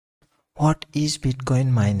What is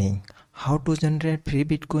Bitcoin mining? How to generate free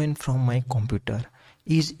Bitcoin from my computer?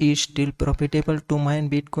 Is it still profitable to mine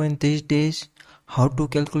Bitcoin these days? How to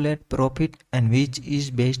calculate profit and which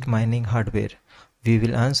is best mining hardware? We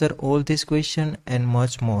will answer all these questions and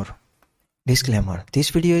much more. Disclaimer: this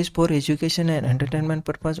video is for education and entertainment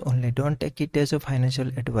purpose only. Don't take it as a financial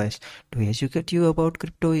advice. To educate you about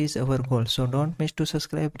crypto is our goal, so don't miss to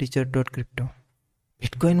subscribe Researched.crypto.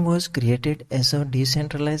 Bitcoin was created as a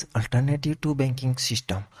decentralized alternative to banking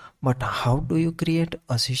system. But how do you create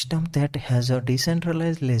a system that has a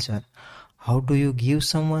decentralized ledger? How do you give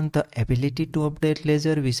someone the ability to update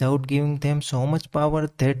ledger without giving them so much power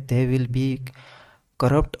that they will be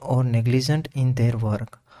corrupt or negligent in their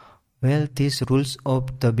work? Well, these rules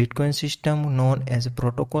of the Bitcoin system known as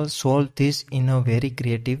protocol solve this in a very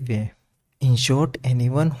creative way. In short,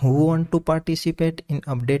 anyone who wants to participate in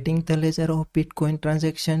updating the ledger of Bitcoin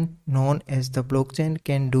transaction known as the blockchain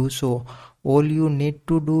can do so. All you need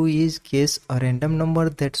to do is guess a random number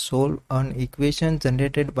that solves an equation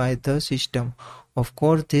generated by the system. Of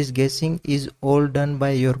course, this guessing is all done by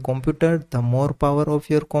your computer. The more power of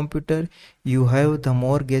your computer you have, the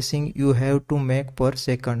more guessing you have to make per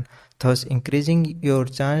second, thus increasing your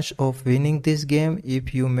chance of winning this game.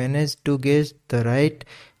 If you manage to guess the right,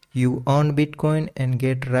 you earn Bitcoin and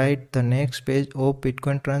get right the next page of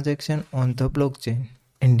Bitcoin transaction on the blockchain.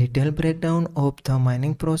 In detailed breakdown of the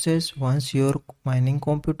mining process, once your mining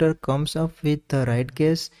computer comes up with the right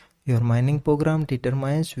guess, your mining program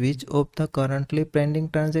determines which of the currently pending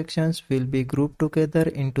transactions will be grouped together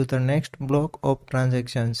into the next block of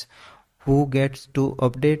transactions. Who gets to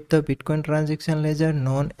update the Bitcoin transaction ledger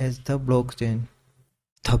known as the blockchain.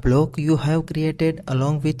 The block you have created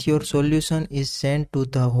along with your solution is sent to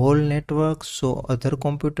the whole network so other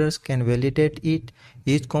computers can validate it.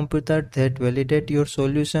 Each computer that validates your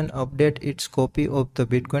solution updates its copy of the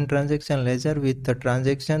Bitcoin transaction ledger with the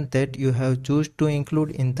transaction that you have chosen to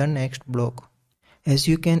include in the next block. As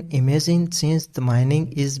you can imagine, since the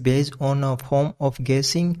mining is based on a form of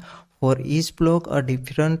guessing, for each block a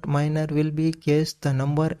different miner will be guess the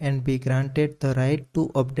number and be granted the right to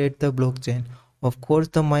update the blockchain. Of course,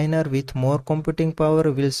 the miner with more computing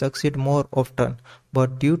power will succeed more often,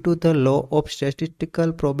 but due to the law of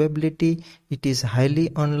statistical probability, it is highly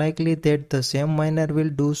unlikely that the same miner will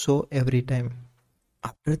do so every time.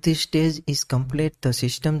 After this stage is complete, the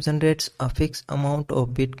system generates a fixed amount of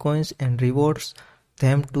bitcoins and rewards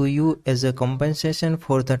them to you as a compensation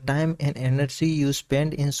for the time and energy you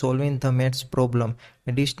spend in solving the maths problem.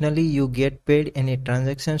 Additionally, you get paid any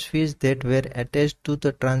transaction fees that were attached to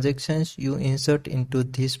the transactions you insert into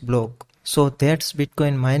this block. So that's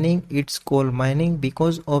Bitcoin mining. It's called mining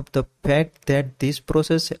because of the fact that this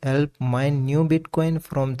process helps mine new Bitcoin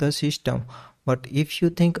from the system. But if you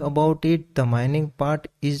think about it, the mining part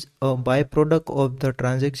is a byproduct of the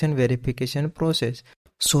transaction verification process.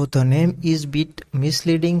 So the name is bit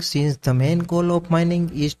misleading since the main goal of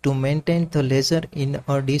mining is to maintain the ledger in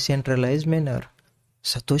a decentralized manner.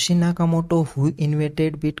 Satoshi Nakamoto, who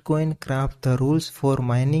invented Bitcoin, crafted the rules for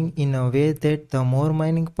mining in a way that the more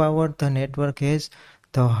mining power the network has,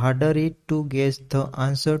 the harder it to guess the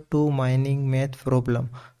answer to mining math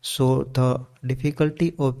problem. So the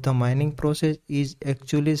difficulty of the mining process is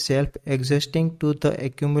actually self-adjusting to the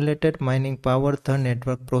accumulated mining power the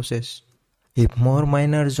network process. If more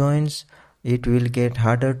miners joins, it will get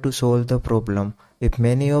harder to solve the problem. If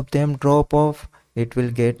many of them drop off, it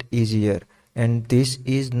will get easier. And this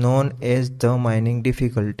is known as the mining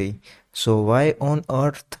difficulty. So why on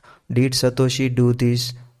earth did Satoshi do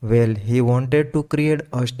this? Well, he wanted to create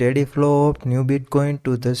a steady flow of new Bitcoin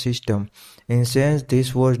to the system. In sense,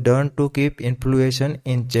 this was done to keep inflation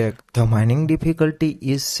in check. The mining difficulty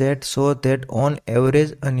is set so that on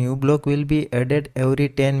average a new block will be added every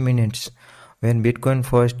 10 minutes. When Bitcoin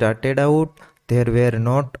first started out, there were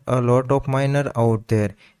not a lot of miners out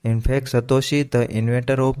there. In fact, Satoshi, the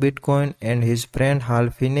inventor of Bitcoin, and his friend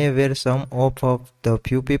Halving were some of the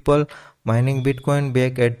few people mining Bitcoin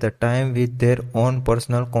back at the time with their own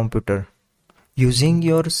personal computer. Using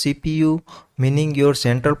your CPU, meaning your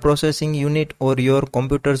central processing unit or your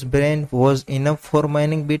computer's brain, was enough for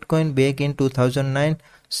mining Bitcoin back in 2009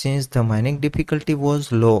 since the mining difficulty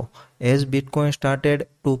was low. As Bitcoin started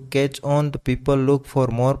to catch on, the people looked for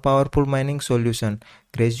more powerful mining solution.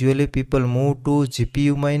 Gradually, people moved to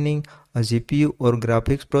GPU mining. A GPU or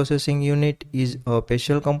graphics processing unit is a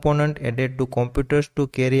special component added to computers to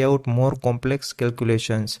carry out more complex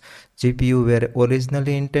calculations. GPU were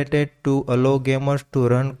originally intended to allow gamers to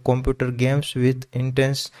run computer games with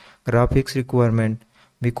intense graphics requirement.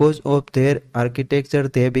 Because of their architecture,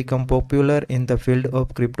 they become popular in the field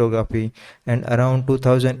of cryptography, and around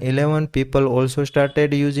 2011, people also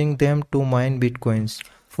started using them to mine bitcoins.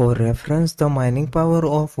 For reference, the mining power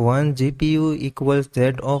of one GPU equals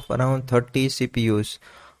that of around 30 CPUs.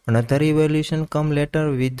 Another evolution come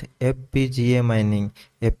later with FPGA mining.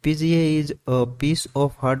 FPGA is a piece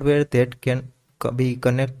of hardware that can be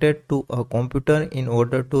connected to a computer in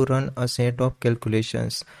order to run a set of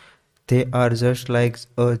calculations. They are just like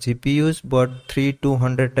GPUs but 3 to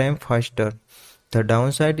 100 times faster. The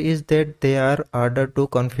downside is that they are harder to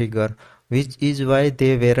configure, which is why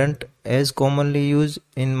they weren't as commonly used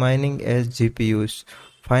in mining as GPUs.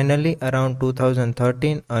 Finally, around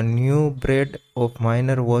 2013, a new breed of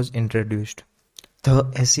miner was introduced. The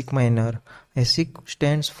ASIC miner. ASIC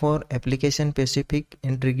stands for Application Specific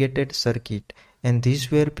Integrated Circuit, and these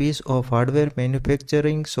were pieces of hardware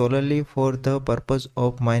manufacturing solely for the purpose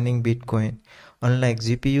of mining Bitcoin. Unlike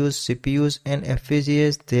GPUs, CPUs, and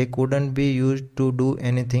FPGAs, they couldn't be used to do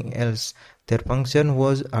anything else. Their function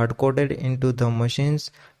was hard-coded into the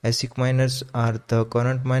machines. ASIC miners are the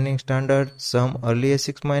current mining standard. Some early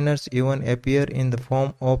ASIC miners even appear in the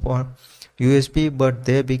form of a USB, but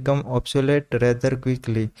they become obsolete rather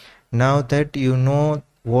quickly. Now that you know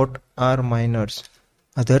what are miners.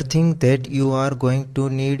 Other thing that you are going to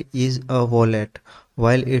need is a wallet.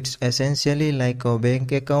 While it's essentially like a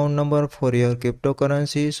bank account number for your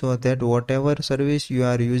cryptocurrency, so that whatever service you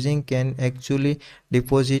are using can actually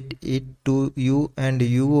deposit it to you and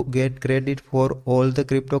you get credit for all the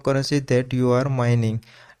cryptocurrency that you are mining.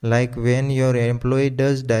 Like when your employee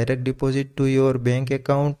does direct deposit to your bank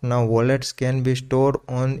account, now wallets can be stored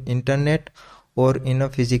on internet or in a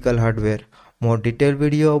physical hardware. More detailed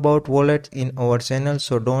video about wallets in our channel,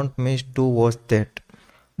 so don't miss to watch that.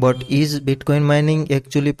 But is Bitcoin mining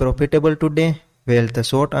actually profitable today? Well, the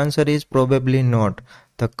short answer is probably not.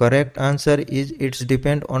 The correct answer is it's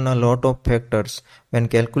depend on a lot of factors. When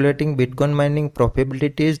calculating Bitcoin mining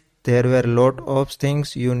profitabilities, there were a lot of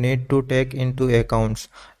things you need to take into account.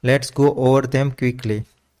 Let's go over them quickly.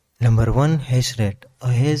 Number 1. Hash rate.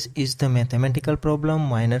 A hash is the mathematical problem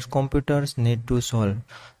miners computers need to solve.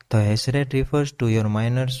 The hash rate refers to your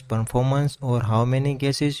miner's performance or how many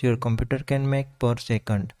guesses your computer can make per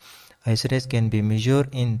second. Hash rate can be measured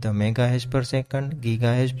in the megahash per second,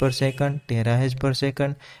 gigahash per second, terahash per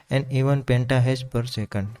second, and even pentahash per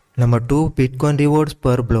second. Number 2. Bitcoin rewards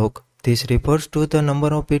per block. This refers to the number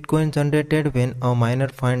of Bitcoin generated when a miner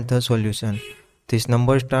finds the solution. This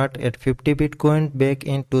number started at 50 Bitcoin back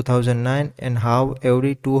in 2009 and have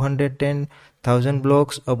every 210,000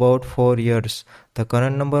 blocks about 4 years. The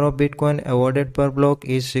current number of Bitcoin awarded per block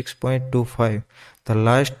is 6.25. The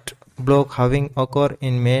last block halving occurred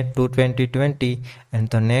in May 2020 and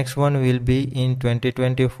the next one will be in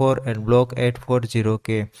 2024 at block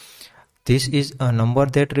 840K. This is a number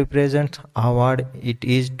that represents how hard it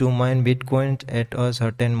is to mine bitcoins at a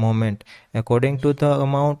certain moment, according to the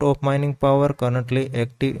amount of mining power currently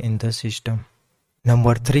active in the system.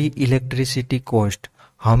 Number 3. Electricity cost.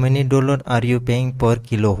 How many dollars are you paying per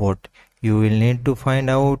kilowatt? You will need to find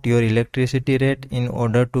out your electricity rate in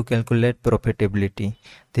order to calculate profitability.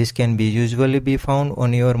 This can be usually be found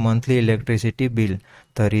on your monthly electricity bill.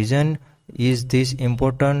 The reason is this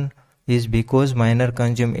important is because miner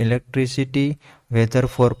consume electricity whether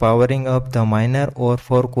for powering up the miner or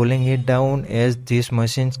for cooling it down as these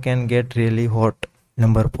machines can get really hot.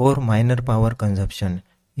 Number 4. Miner power consumption.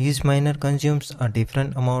 Each miner consumes a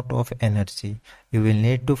different amount of energy. You will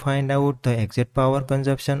need to find out the exact power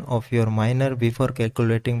consumption of your miner before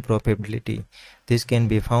calculating profitability. This can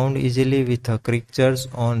be found easily with a quick search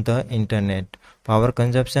on the internet. Power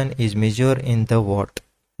consumption is measured in the watt.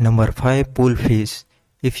 Number 5. Pool fees.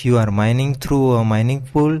 If you are mining through a mining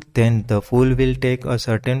pool, then the pool will take a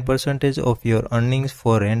certain percentage of your earnings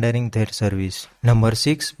for rendering that service. Number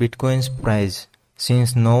 6. Bitcoin's price.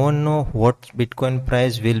 Since no one knows what Bitcoin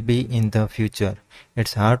price will be in the future,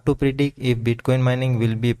 it's hard to predict if Bitcoin mining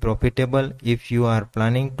will be profitable. If you are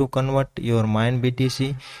planning to convert your mined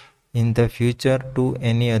BTC in the future to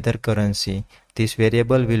any other currency, this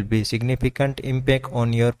variable will be significant impact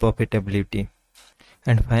on your profitability.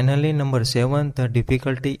 And finally, number 7, the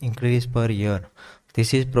difficulty increase per year.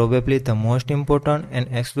 This is probably the most important and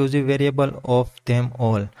exclusive variable of them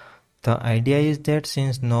all. The idea is that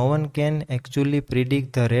since no one can actually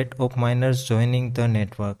predict the rate of miners joining the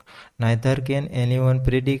network, neither can anyone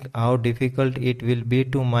predict how difficult it will be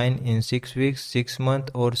to mine in 6 weeks, 6 months,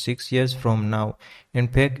 or 6 years from now. In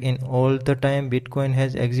fact, in all the time Bitcoin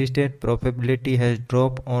has existed, profitability has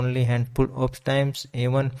dropped only handful of times,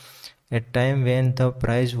 even at time when the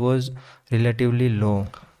price was relatively low.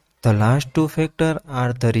 The last two factors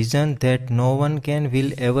are the reason that no one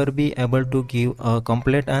will ever be able to give a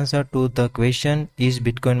complete answer to the question, is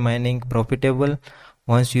Bitcoin mining profitable?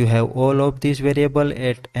 Once you have all of these variables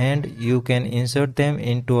at hand, you can insert them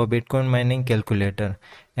into a Bitcoin mining calculator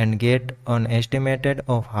and get an estimate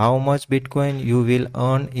of how much Bitcoin you will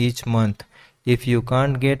earn each month. If you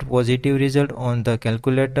can't get positive result on the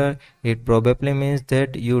calculator, it probably means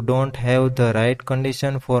that you don't have the right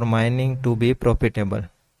condition for mining to be profitable.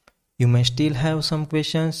 You may still have some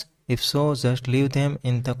questions. If so, just leave them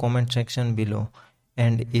in the comment section below.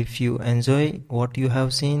 And if you enjoy what you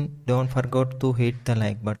have seen, don't forget to hit the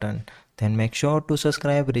like button. Then make sure to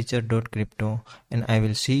subscribe Researched.crypto, and I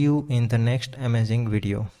will see you in the next amazing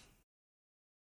video.